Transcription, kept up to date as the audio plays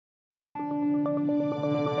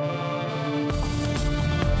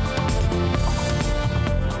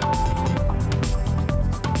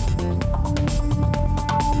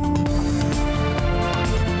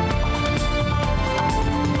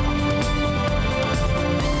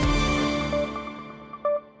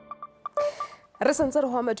Re sentse re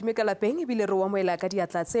ho madume ka lapeng ebile re wa moela ka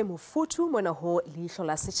diatla tse mofuthu mona ho Leihlo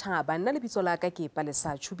La Sechaba nna lebitso la ka ke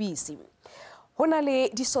Palesa Chubisi. Hona le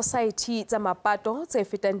di-society tsa mapato tse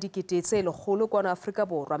fetang dikete tse 100 kwana Afrika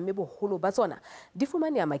Borwa mme boholo ba tsona di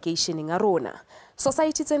fumaneha makeisheneng a rona.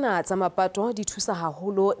 Society tsena tsa mapato di thusa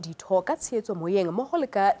haholo ditho ka tshehetso moyeng mmoho le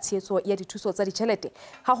ka tshehetso ya dithuso tsa ditjhelete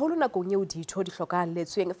haholo nakong eo ditho di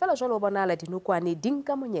hlokahalletsweng fela jwalo bonala dinokwane di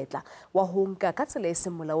nka monyetla wa ho nka ka tsela e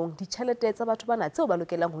seng molaong ditjhelete tsa batho bana tseo ba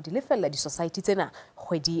lokelang ho di lefella di-society tsena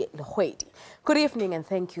kgwedi le kgwedi. Good evening and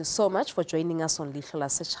thank you so much for joining us on Leihlo La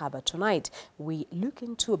Sechaba tonight. We look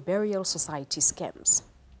into burial society scams.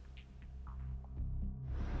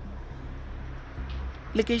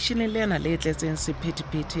 Lekeisheneng lena le tletseng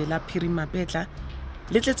sephethephethe la phirima betla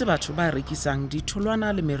le tletse batho ba rekisang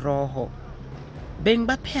ditholwana le meroho. Beng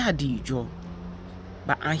ba pheha dijo.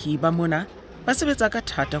 Baahi ba mona ba sebetsa ka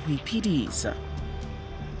thata ho iphedisa.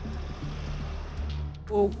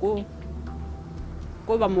 Ko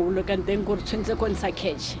ba mo bolokang teng go tshwentse ko ntsha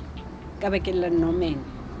cash ka bekela nomen.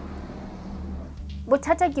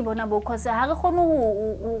 Bothata ke bona bo cause ha re khone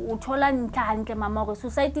ho thola ntlha hantle mama gore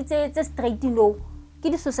society tse straight no ke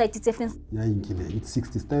di society tse feng ya inkile it's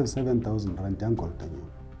 67,000 rand yang gold teng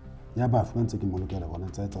ya ba fa ntse ke molokela bona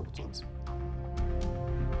tsa botsotsi.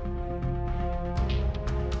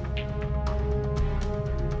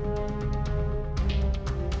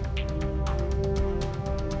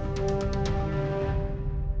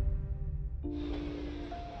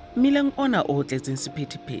 Mileng ona o tletseng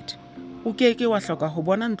sephethephethe o keke wa hloka ho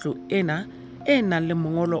bona ntlo ena e nang le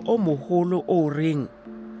mongolo o moholo o reng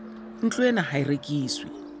ntlo ena ha e rekiswe.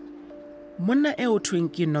 Monna eo thweng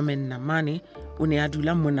ke Nomen Namane o ne a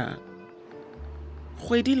dula mona.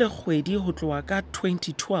 Kgwedi le kgwedi ho tloha ka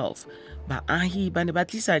 2012 baahi ba ne ba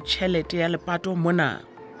tlisa tjhelete ya lepato mona.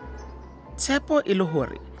 Tshepo e le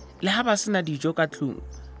hore le ha ba sena dijo ka tlung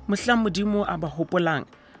mohlang Modimo a ba hopolang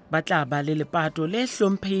ba tla ba le lepato le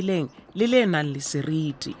hlomphehileng le le nang le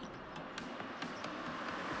seriti.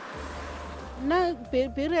 Na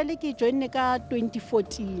burial ke join ka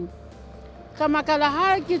 2014. Ka makala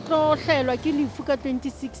ha ke tlo hlelwa ke lefu ka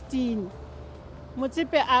 2016.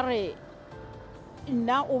 Motsepe a re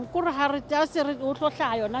nna o kore ha re tla se re o tlo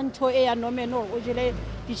hlaya yona ntho e ya Nomen o jele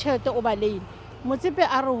ditjhelete o baleng. Motsepe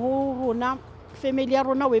a re ho rona family ya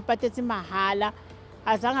rona o e patetse mahala.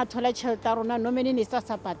 Azanga thola tjhelete ya rona Nomen ne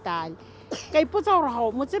sa patale. Ka ipotsa hore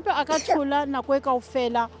ha motsepe a ka thola nako e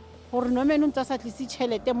kaofela hore Nomen o ntsa sa tlise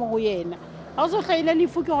tjhelete mo ho yena. Ha o so hlaile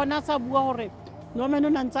lefu ke hona sa bua hore Nomen o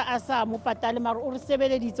ntsa a sa mo patale mara o re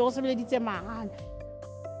sebeleditse mahala.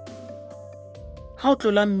 Ha o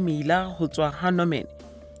tlola mmila ho tswa ha Nomen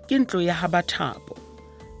ke ntlo ya haba Thapo.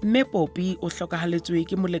 Mme Popi o hlokahalletswe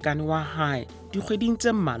ke molekane wa hae dikgweding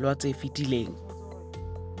tse mmalwa tse fetileng.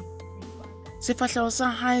 Sefahleho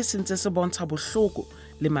sa hae se ntse se bontsha bohloko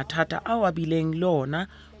le mathata ao a bileng le ona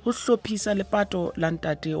ho hlophisa lepato la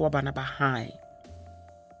ntate wa bana ba hae.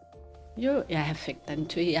 Yo ya affecta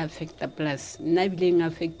ntho ya affecta plus nna bileng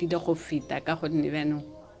affectile go feta ka gonne beno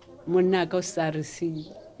monna ka o sa re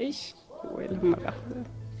se wela maka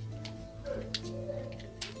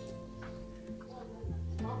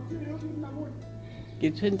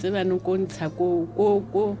ke tshwentse bano ko ntsha ko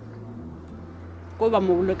ba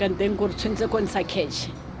mo bolokang teng go tshwentse ko ntsha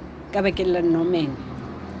cash ka bekela Nomen.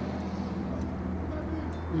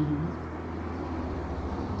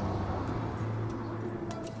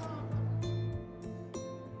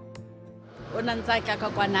 Ona ntsa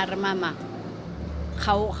ka kwana re mama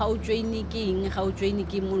ga o join king ga o join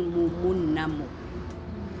ke monna mo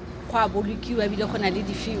kwa bolokiwa bile gona le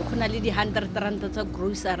di 100 rand tsa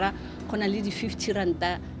grocery gona le di 50 rand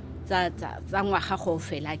tsa ngwaga go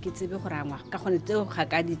fela ke tsebe gore a ngwaga ka gone tseo ga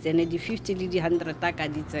ka di tsene di 50 le di 100 ka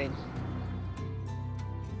di tsene.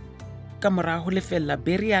 Ka mora ho lefella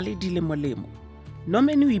burial di le molemo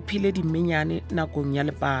Nomen o iphile dimenyane nakong ya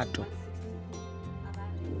lepato.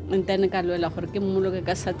 Ntane ka loela gore ke mmoloke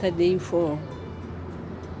ka Saturday 4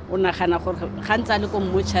 o nagana gore ga ntse le ko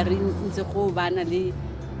mochari ntse go bana le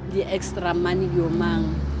extra money yo mang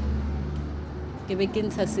ke be ke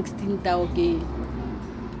ntsha 16 tao ke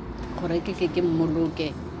gore ke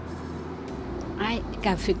mmoloke ai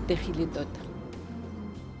ka affectegile tota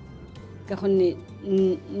ka gonne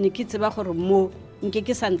ne ke tseba gore mo nke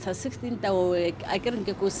ke sa ntsha 16 tao a ke re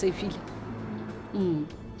nke ko safele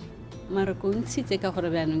mara ko ntshitse ka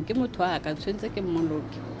gore bana ke motho a ka tshwentse ke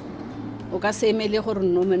mmoloke o ka se emele gore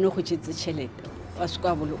Nomen go tshetse tšhelete wa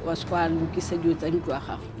skwa lokisa dio tsa ntwa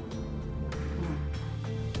gago.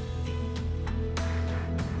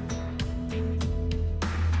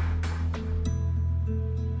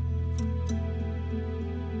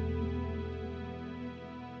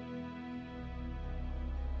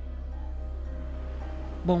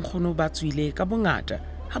 Bonkgono ba tswile ka bongata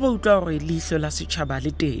ha ba utlwa hore Leihlo La Sechaba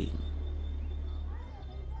le teng.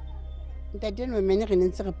 Ntate Nomene re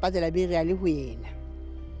ntse re patela burial ho yena.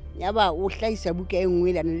 Yaba o hlaisa buka e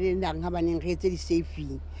nngwe la le nang ha baneng re etse di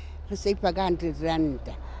saving. Re save ka 100 rand.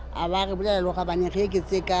 A ba re bolela lo ga baneng re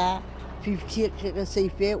eketse ka 50 re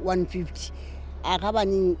save 150. A ga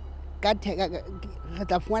baneng ka re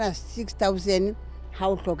tla fumana 6000 ha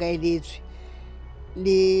o hloka eletswe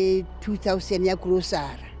le 2000 ya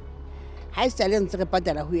grocery. Ha isa le ntse re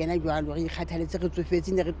patala ho yena jwalo re ikgathaletse re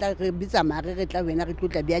tsofetse ne re tla re bitsa mare re tla wena re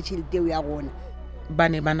tlotla bia tšhelete eo ya rona. Ba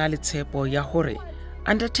ne ba na le tshepo ya hore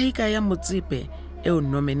undertaker ya Motsepe eo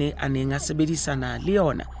Nomene a neng a sebedisana le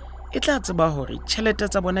yona e tla tseba hore tjhelete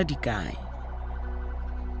tsa bona di kae.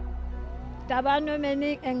 Taba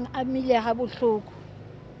Nomene eng amile ha bohloko.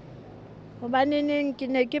 Hobaneneng ke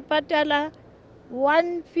ne ke patala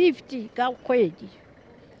 150 ka kgwedi.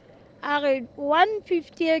 Are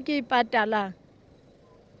 150 e ke patala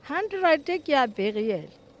 100 ke ya burial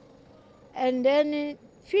and then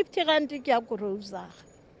 50 rand ke ya grocery.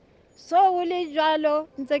 So o le jwalo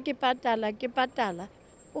ntse ke patala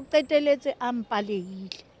o qeteletse a mpaleile.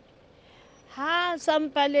 Ha sa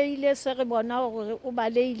mpaleile se re bona hore o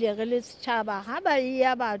baleile re le setjhaba ha ba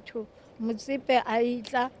ya batho Motsepe a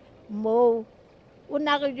itla mo o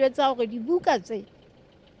na re jwetsa hore dibuka tse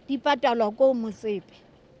di patalwa ko Motsepe.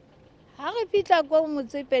 Ha re fitla ko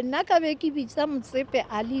Motsepe nna ka be ke bitsa Motsepe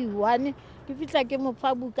a le 1 ke fitla ke mo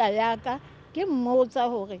fa buka ya ka ke mmotsa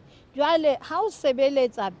hore jwale ha o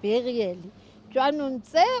sebeletsa burial jwanong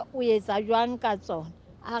tse o etsa jwang ka tsona.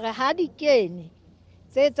 A re ha di kene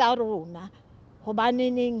tse tsa rona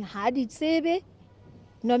hobaneneng ha di tsebe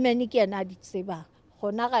Nomene ke yena di tseba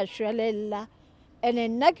gona ga shwelella ene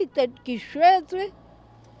nna ke shwetswe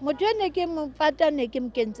motho ene ke mo patane ke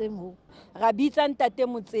mkentse mo. Ra bitsa ntate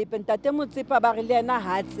Motsepe ba re le yena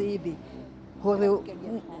ha tsebe hore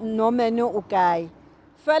Nomene o kae.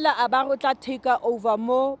 Fela a ba re tla take over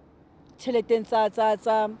mo tšheleteng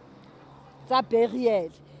tsa burial.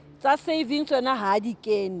 Tsa savings tsona ha di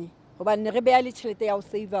kene hobane re beya le tšhelete ya ho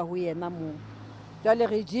save ho yena mo. Jwale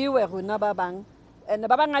re jiwe rona ba bang ene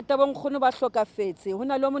ba bangata ba nkgono ba hlokafetse.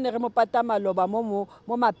 Hona le mo ne re mo pata maloba mo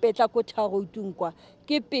Mapetla ko Tharotong kwa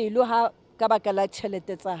ke pelo ha ka baka la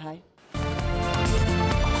tšhelete tsa hae.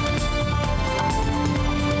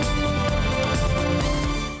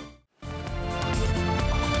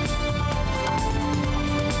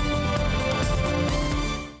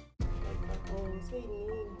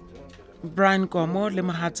 Brian Komo le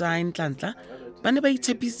mohatsae Ntlantla ba ne ba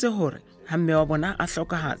itshepisitse hore ha mme wa bona a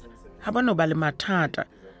hlokahala ha ba no ba le mathata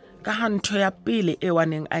ka ha ntho ya pele e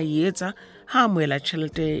waneng a etsa ha amoela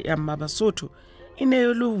tjhelete ya Mabasotho e ne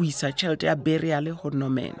e le ho isa tjhelete ya burial ho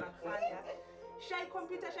Nomene.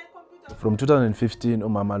 From 2015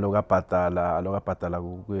 umama loka patala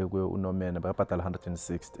uNomene bakapatala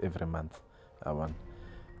 160 every month. Yabona.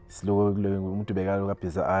 Siloko umuntu beka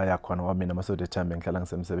lokabhiza aya khona wamina masode thambe ngihlala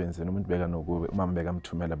ngisemsebenzini umuntu beka nokube umama beka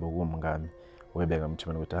mthumela bokumngami webeka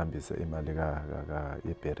mthumela ukuthi ahambise imali ka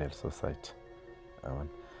ye-burial society. Yabona.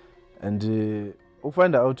 And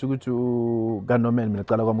ufind out ukuthi kaNomene mina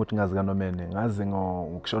qala kwami ukuthi ngazi kaNomene ngazi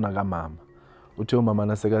ngokushona kamama. Uthi umama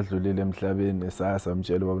nasekadlulile emhlabeni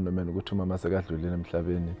samtshela ubaba Nomene ukuthi umama sekadlulile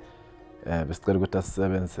emhlabeni besicela ukuthi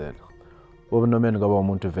asisebenzele. Ubaba Nomene kwaba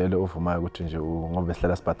umuntu vele ovumayo ukuthi nje ngoba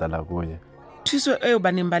behlala sibhadala kuye. Thuso eo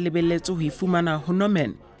ba neng ba lebelletse ho ifumana ho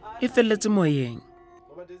Nomene e felletse moyeng.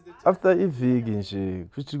 After iviki nje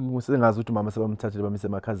futhi ngisengazi ukuthi umama sebamthathile bamise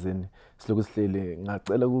emakhazeni siloku sihlele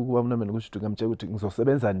ngacela kuba Nomene ukuthi ngamtshela ukuthi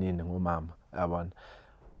ngizosebenza nini ngomama yabona.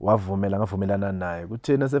 Ngavumelana naye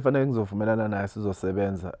kuthena sefanele ngizovumelana naye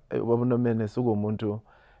sizosebenza. Ubaba Nomene sukumuntu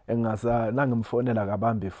engasa nangimfonela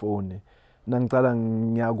kabamba ifoni nangicala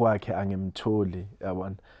ngiyakwakhe angimtholi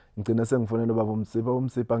yabona. Ngicina sengifonela ubaba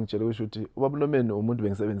Motsepe angitshela ukuthi ubaba Nomene umuntu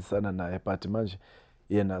bengisebenzisana naye but manje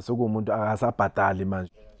yena sukumuntu akasabhadali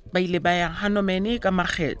manje. Ba ile ba ya ha Nomene ka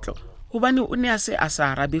makgetlo hobane o ne a se a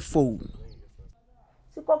sa arabe phone.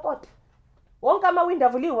 Sikokota wonke amawindi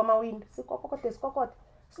avuliwe amawindi sikokota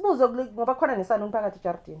sibuze ngoba khona nesana umphakathi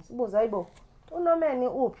eJardini sibuze hayibo uNomene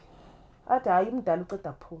uphi athi hayi umdala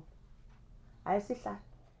uqeda kuphuma hayi sihlala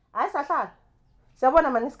hayi sahlala siyabona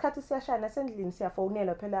manje isikhathi siyashaya nasendlini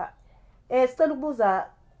siyafonela phela sicela ukubuza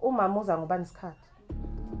umama uza ngoba isikhathi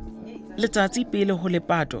Letsatsi pele ho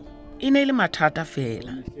lepato e ne le mathata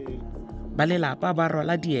fela ba lelapa ba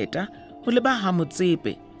rola dieta ho leba ha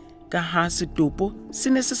Motsepe ka ha setopo se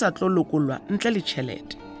ne se sa tlo lokolwa ntle le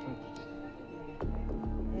tjhelete.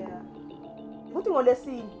 Uthi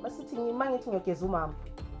ngolesini basithi ngimangithi ngiyogeza umama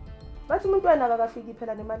bathi umuntu wena akafiki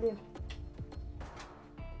phela nemalini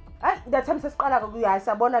hayi ngiyathembisa siqala ke hayi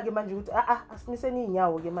siyabona ke manje ukuthi asimiseni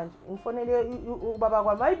inyawo ke manje ngifonele ubaba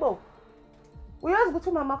kwami hayibo uyazi ukuthi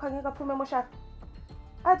umama wakhe angeke aphume emoshaka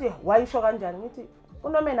athi wayisho kanjani ngithi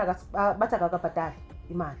unomena bathi akakabhadali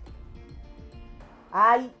imali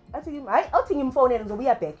hayi athi hayi awuthi ngimfonele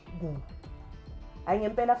ngizobuya back kuwe hayi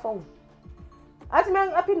ngempela phone athi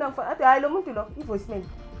mina aphinda ngifona athi hayi lo muntu lo i-voicemail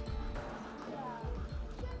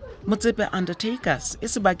Motsepe Undertakers e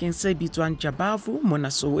sebakeng se bitswang Jabavu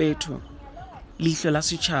mona Soweto. Leihlo La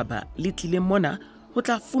Sechaba le tlile mona ho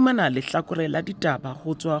tla fumana lehlakore la ditaba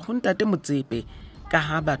ho tswa ho ntate Motsepe ka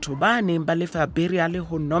ha batho ba neng ba lefa burial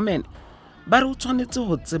ho Norman ba re o tshwanetse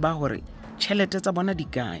ho tseba hore tjhelete tsa bona di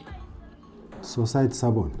kae. Society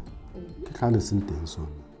sa bona ke tlhale se le teng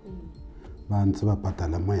sona ba ntse ba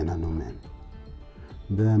patala mo yena Norman.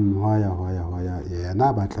 Then waya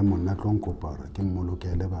yena ba tla monna tlo nkopara ke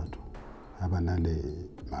mmolokele batho ha bana le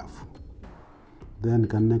mafu. Then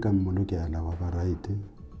ka nne ka mmolokela wa ba right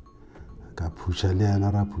ka phusha le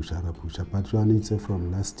yana ra phusha but it's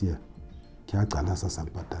from last year ke a qala sa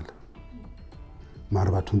sampatala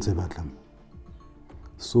mara batho ntse ba tla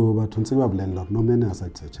so batho ntse ba bolella Norman a sa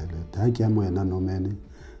tšhelete ha ke ya mo yena Norman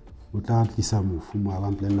o tla tlisa mofu mo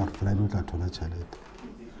ba bolella Friday o tla thola tšhelete.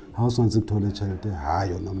 House wants to toilet child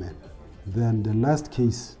high on no man. Then the last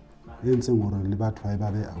case, in some more libat fiber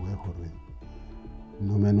away hore.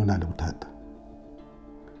 No man on a butata.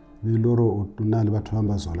 We loro or do not libat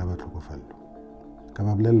members or lava trocofallo.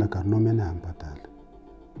 Cababella carnomen and patal.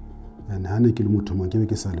 And Hanikil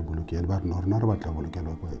Mutumaki salibuluki, but nor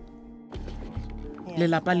narbatavolocal. Le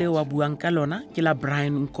lapale wa buang ka lona ke la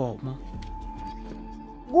Brian Nkomo.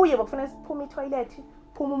 Kuye bafuna siphume toilet,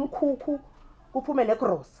 phuma umkhukhu. Kuphume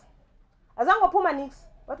necross azange waphuma nix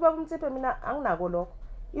bathi baba Motsepe mina anginako lokho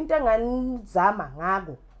into enganizama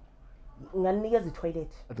ngako nganinikeza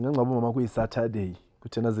i-toilet ngingaba mama kuyi Saturday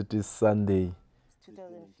kuthena zithi Sunday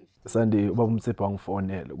ubaba Motsepe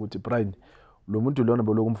wangifonela ukuthi Brian lo muntu lona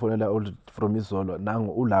boloku umfonela from izolo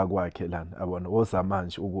nangu ula kwakhe lana abona woza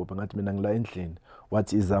manje ukuphi ngathi mina ngila endlini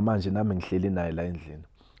wathi iza manje nami ngihleli naye la endlini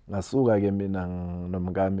ngasuka ke mina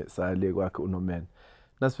nomkami sale kwakhe uNomene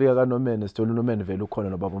nasifika ka Nomene sithola uNomene vele ukhona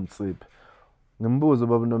nobaba Motsepe ngimbuza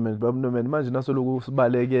baba Nomene manje nasoloku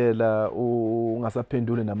usibalekela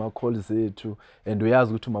ungasaphenduli nama calls ethu and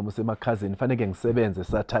uyazi ukuthi umama usemakhazeni fanele ngisebenze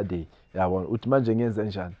Saturday yabona uthi manje ngenze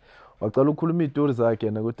njani wacala ukukhuluma izitori zakhe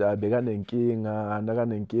yena ukuthi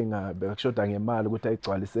abekanenkinga bekakushoda ngemali ukuthi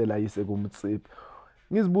ayigcwalisela ayise kuMotsepe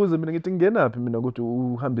ngizibuza mina ngithi ngingenaphi mina ukuthi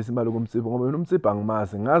uhambisa imali kuMotsepe ngoba mina uMotsepe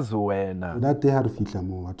angimazi ngazi wena that day har fihla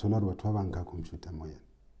mo bathola batho ba banka computer mo yena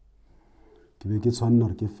ke be ke tshwanna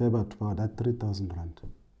re ke fe batho ba da 3000 rand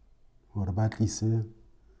hore ba tlise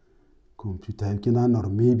computer ke na nor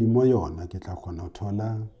maybe mo yona ke tla khona ho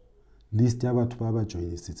thola list ya batho ba ba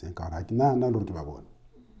joinisitseng ka ra ke na lore ke ba bona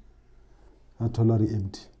a thola re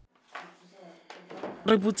empty.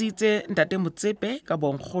 Re butsitse ntate Motsepe ka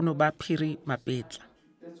bonkgono ba Phiri Mapetla.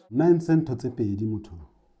 9 cents tse pedi motho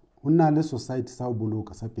ho na le society sa ho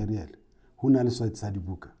boloka sa burial ho na le society sa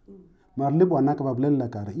dibuka mara le bona ka ba bolella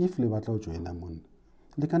ka re if le batla ho joina monna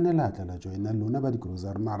le kanela tla la joina lona ba di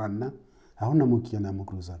grocery mara nna ha hona mo ke yana mo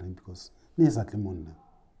grocery because ne sa tle monna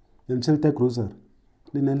le tšhelete grocery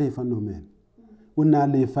le ne le fa Norman o na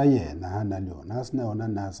le fa yena ha na le yona a sena yona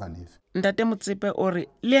na sa lefe. Ntate Motsepe o re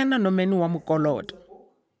le yena Norman wa mokoloto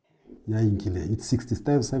ya inkile it's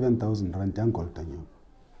 67,000 rand ya nkoltanyo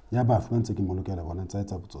ya ba fantse ke molokela bona tsa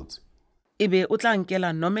etsa botsotsi ebe o tla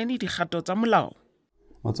nkela Norman dikgato tsa molao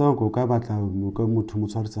wa tswa go ka batla mo ka motho mo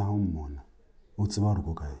tshwaritsa ha mmona o tseba re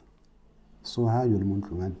go kae so ha yo le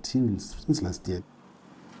montlong until since last year.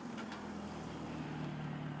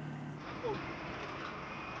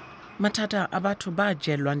 Mathata a batho ba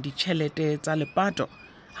jelwang ditjhelete tsa lepato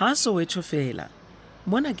ha Soweto fela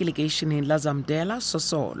mona ke lekeisheneng la Zamdela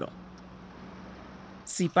Sosolo.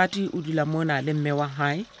 Sipati o dula mona le mme wa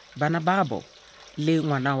hae bana babo le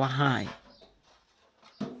ngwana wa hae.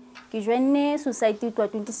 Ke joinne society twa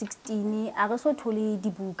 2016 a re so thole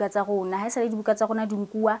dibuka tsa rona ha sale dibuka tsa rona di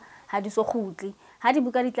nkuwa ha di so khutli ha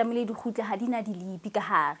dibuka di tlamile di khutle ha di na dilipi ka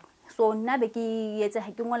hare so nna be ke yetse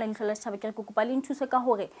ha ke ngola Leihlo La Sechaba ke re ke kopa le nthuse ka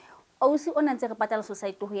hore ausi ona ntse re patala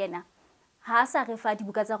society ho yena ha sa re fa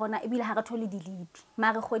dibuka tsa rona ebile ha re thole dilipi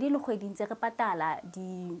mara kgwedi le kgwedi ntse re patala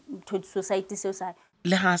di society seo sa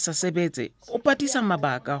le ha sa sebetse o patisa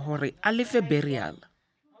mabaka hore a lefe burial.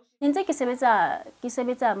 Ntse ke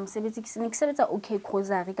sebetsa mosebetsi ke sebetsa okay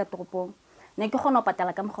grocery ka toropong ne ke kgona ho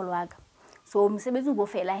patala ka mogolo wa ka so mosebetsi o bo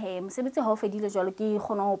fela he mosebetsi ha o fedile jwalo ke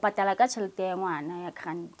kgona ho patala ka tjhelete ya ngwana ya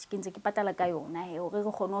grant ke ntse ke patala ka yona he hore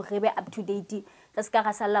re kgone ho re be up to date ka ska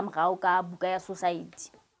ga sala morao ka buka ya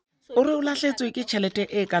society. o re o lahletswe ke tjhelete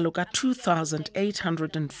e kalo ka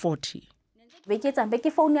 2,840.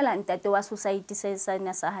 Beke founela ntate wa society se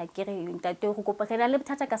sana sa ha ke re ntate go kopa re na le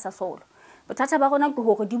bothata ka Sasolo. Bothata ba rona ke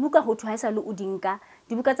hore dibuka ho thwa ha sa le o dinka,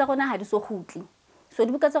 dibuka tsa rona ha di so khutli. So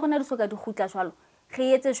dibuka tsa rona di so ka di khutla jwalo.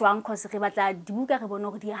 Re etse jwang cause re batla dibuka re bona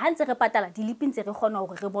hore di ha ntse re patala dilipi ntse re kgona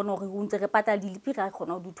hore re bone hore o ntse re patala dilipi re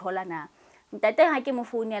kgona ho di thola na. Ntate ha ke mo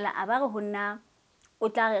founela a ba re ho nna o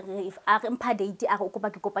tla re a re mpha date a re o kopa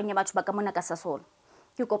ke kopanya batho ba ka mona ka Sasolo.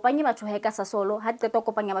 Ke kopanye batho he ka Sasolo, ha qeta go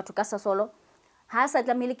kopanya batho ka Sasolo. Ha sa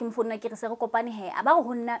tlamele ke mfona ke re se re kopane he a ba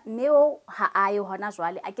go nna mmeo ha ayo hona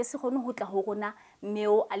jwale a ke se gone ho tla ho rona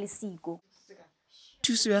mmeo a le siko.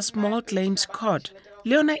 Thuso ya Small Claims Court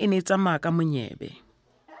leona e ne tsamaya ka monyebe.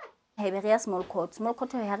 He be re ya small court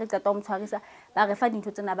ha re qeta o mtshwarisa ba re fa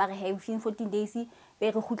dintho tsena ba re he within 14 days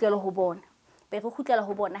be re khutlelo ho bona. Be re khutlelo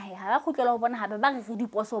ho bona he ha ba khutlelo ho bona ha ba re di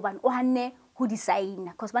poso hobane o hanne ho di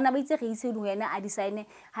sign cause bana ba itse re ise le wena a di sign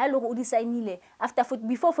ha ile go o di signile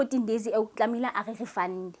before 14 days e tlamila a re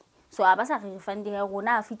refund so a ba sa re refund he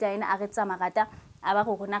rona a fitla ena a re tsa magata a ba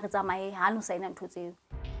go rona re tsamaye ha no sign ntho tseo.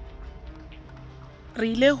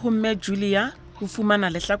 Re ile ho mme Julia ho fumana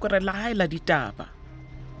lehlakore la hae la ditaba.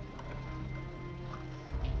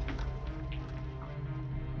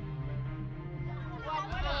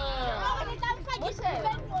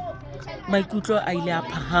 Maikutlo a ile a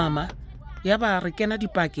phahama ya ba re kena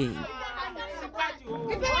dipakeng.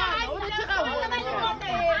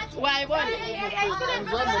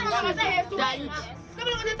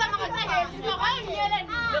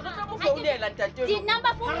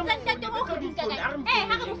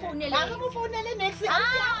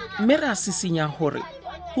 Mme re a sisinya hore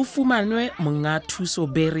ho fumanwe monga thuso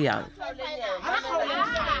burial.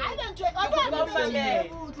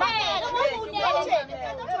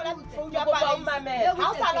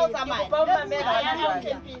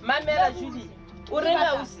 Mamela Julie, o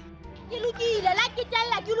rena o se. Ke lokile la ke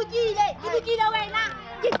lokile wena.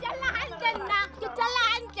 Ke tella hantle nna, ke tella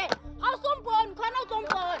hantle. Ha o sompone, khona o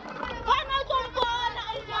sompone. Khona o sompone, ha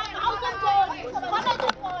o sompone. Khona o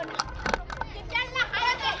sompone. Ke tella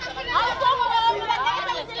hantle. Ha o sompone,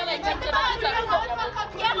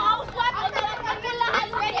 ke ha o swap, ke tella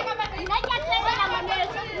hantle. Nna ke tella mamela.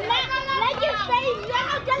 Nna ke fail,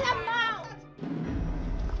 yena o tella mma.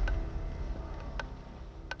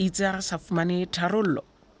 Itse a sa fumane tharollo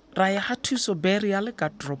ra ya ha thuso burial ka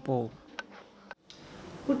toropong.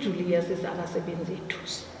 uJulia sesakasebenza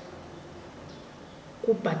ethuso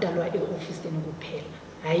kubhatalwa eofisini kuphela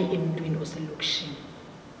hayi emntwini oselokishini.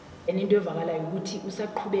 Into evakalayo ukuthi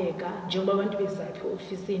usaqhubeka njengoba abantu bezaphi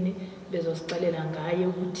eofisini bezosixelela ngaye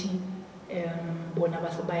ukuthi bona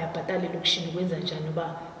bayabhatala elokishini kwenza njani uba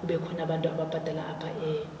kube khona abantu ababhatala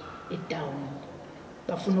aphaetown.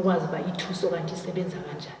 Bafuna ukwazi ba ithuso kanti isebenza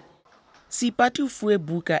kanjani. Sipati o fuwe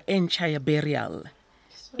buka e ntjha ya burial.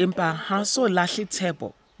 Empa ha so lahle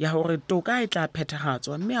tshepo ya hore toka e tla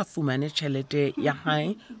phethahatswa mme a fumane tjhelete ya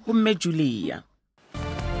hae ho mme Julia.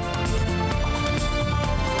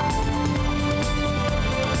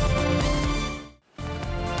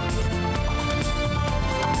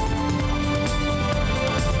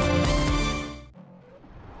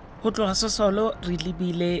 Ho tloha Sasolo re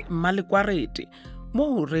lebile Malekwarete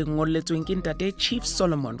mo re ngolletsweng ke ntate Chief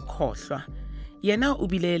Solomon Khohlwa. Yena o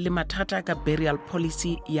bile le mathata ka burial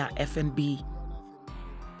policy ya FNB.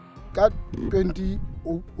 Ka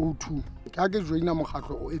 2002 ka ke joina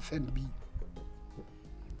mokgatlo o FNB.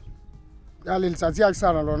 Ya le letsatsi a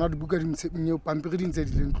tsana lona dibuka di mtsepinye pampiri di ntse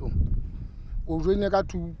di le ntlong. O joina ka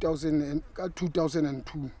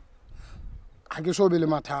 2002. Ha ke so be le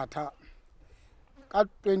mathata. Ka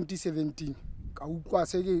 2017 ka utlwa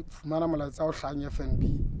se ke fumana molaetsa o hlanya FNB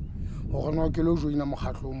hore no ke lo joina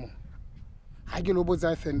mokgatlo mo. Ha ke lo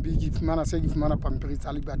botsa FNB ke fumana se ke fumana pampiri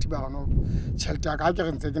tsa Liberty ba no tjhelete ya ka ke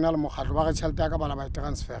re ntse ke na le mokgatlo ba re tjhelete ya ka bala ba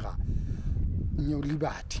transfera nyo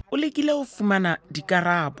Liberty. O lekile ho fumana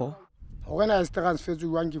dikarabo hore na se transfer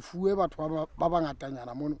tswang ke fuwe batho ba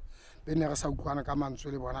bangatanyana mono be ne re sa utlwana ka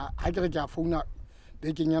mantswe le bona. Ha ke re ke a founa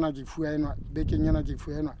be ke nyana ke fuwa enwa be ke nyana ke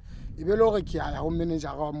fuwa enwa e be le hore ke ya ho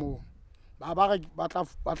manager wa mo ba re ba tla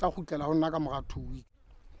khutlela ho nna ka mora 2 weeks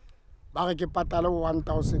ba re ke patale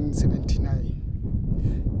 1079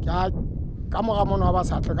 ka mora mono ba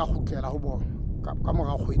sa tla ka khutlela ho bona ka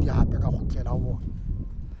mora kgwedi hape ka khutlela ho bona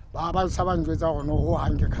ba sa ba njwetsa hore no ho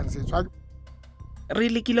hanke cancel. Re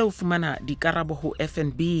lekile ho fumana dikarabo ho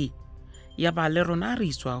FNB ya ba le rona re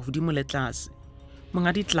iswa hodimo le tlase.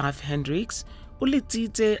 Mongadi Clive Hendricks o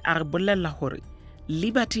letsitse a re bolella hore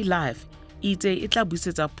Liberty Life itse e tla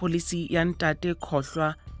busetsa policy ya ntate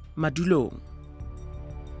Khohlwa madulong.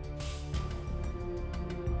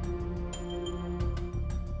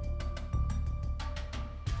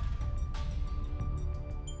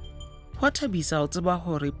 Ho thabisa ho tseba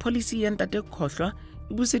hore policy ya Ntate Khohlwa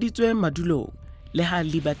e buseditswe madulong le ha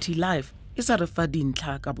Liberty Life e sa re fa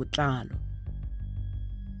dintlha ka botlalo.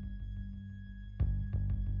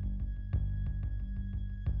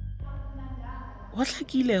 Ho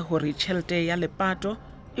hlakile hore tjhelete ya lepato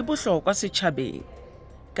e bohlokwa setjhabeng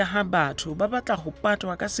ka ha batho ba batla ho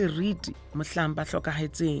patwa ka seriti mohlang ba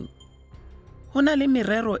hlokahetseng. Ho na le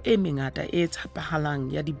merero e mengata e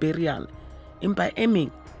tshepahalang ya di-burial, empa e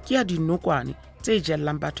meng ke ya dinokwane tse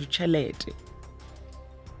jellang batho tjhelete.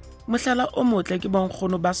 Mohlala o motle ke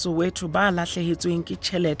bonkgono ba Soweto ba lahlehetsweng ke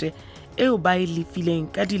tjhelete eo ba e lefileng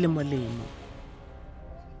ka dilemo-lemo.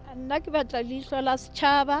 Nna ke batla Leihlo La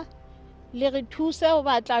Sechaba le re thuse ho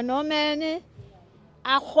batla nomene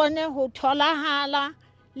a kgone ho tholahala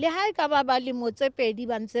le ha e ka ba balemo tse pedi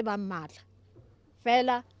ba ntse ba mmatla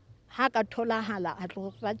fela ha ka tholahala a tlo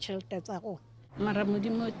fa tjhelete tsa rona. Mara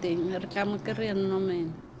modimo teng re tla mo kry-a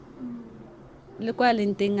nomene le kwa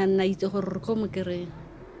leng teng a nna itse gore re go mo kry-a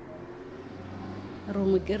re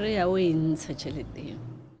mo kry-a o e ntsha tjhelete.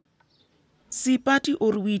 Seipati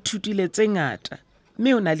o re o ithutile tse ngata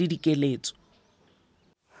mme o na le dikeletso.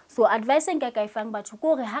 So advice nka ka ifang batho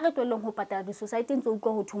ko re ha re tloleng ho patala di society ntse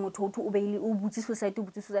utlwa ho thungo thotho o beile o butsi society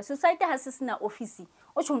society ha se sena office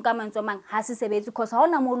o tshong ka mantswe mang ha se sebetse because ha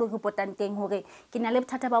ona mo lo reportang teng hore ke na le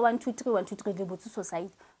bothata ba 1 2 3 1 2 3 le butsi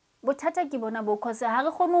society. Bothata ke bona bo because ha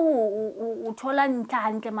re kgone ho thola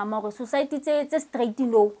ntlha hantle mama hore society tse straight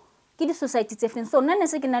no ke di society tse feng. So nna ne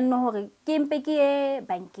se ke nanne hore ke mpe ke ye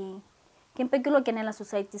bankeng ke mpe ke lo kenela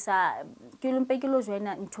society sa ke lo mpe ke lo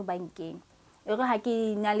joina into bankeng. E re ha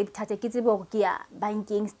ke na le bothata ke tsebe hore ke ya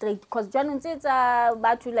bankeng straight because jwanong tse tsa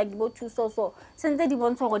batho like bo thuso so sentse di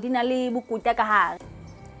bontsha hore di na le bokuta ka hare.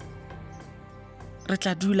 Re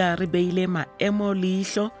tla dula re beile maemo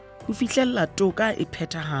leihlo ho fihlella toka e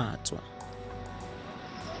phethahatswa.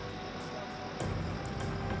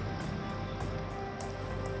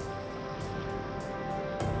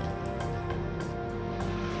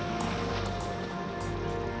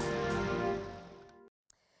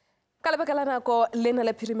 Ka lebaka la nako lena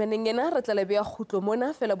le phirimeneng ena re tla le beya khutlo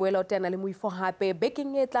mona fela boela o tena le moifo hape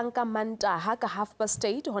bekeng e tlang ka Mantaha ka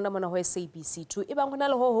 8:30 hona mona ho SABC 2 e bang hona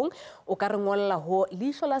le ho hong o ka re ngolla ho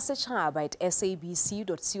Leihlo La Sechaba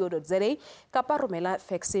 @sabc.co.za kapa romela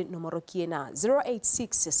fax nomoro ke ena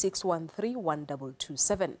 086 613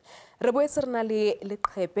 1227. Re boetse re na le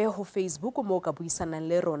leqhepe ho Facebook mo ka buisanang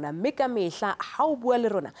le rona mme ka mehla ha o bua le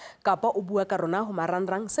rona kapa o bua ka rona ho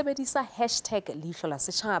marangrang sebedisa #Leihlo La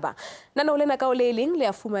Sechaba. Nana o lena ka o le leng le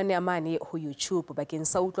a fumane amane ho YouTube bakeng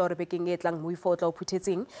sa utlwa hore bekeng e tlang moifo o tla o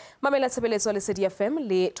phuthetseng mamela tshebeletso le Lesedi FM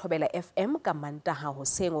le Thobela FM ka Mantaha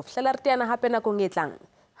hoseng o fihlela re teana hape nakong e tlang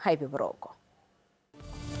haebe boroko.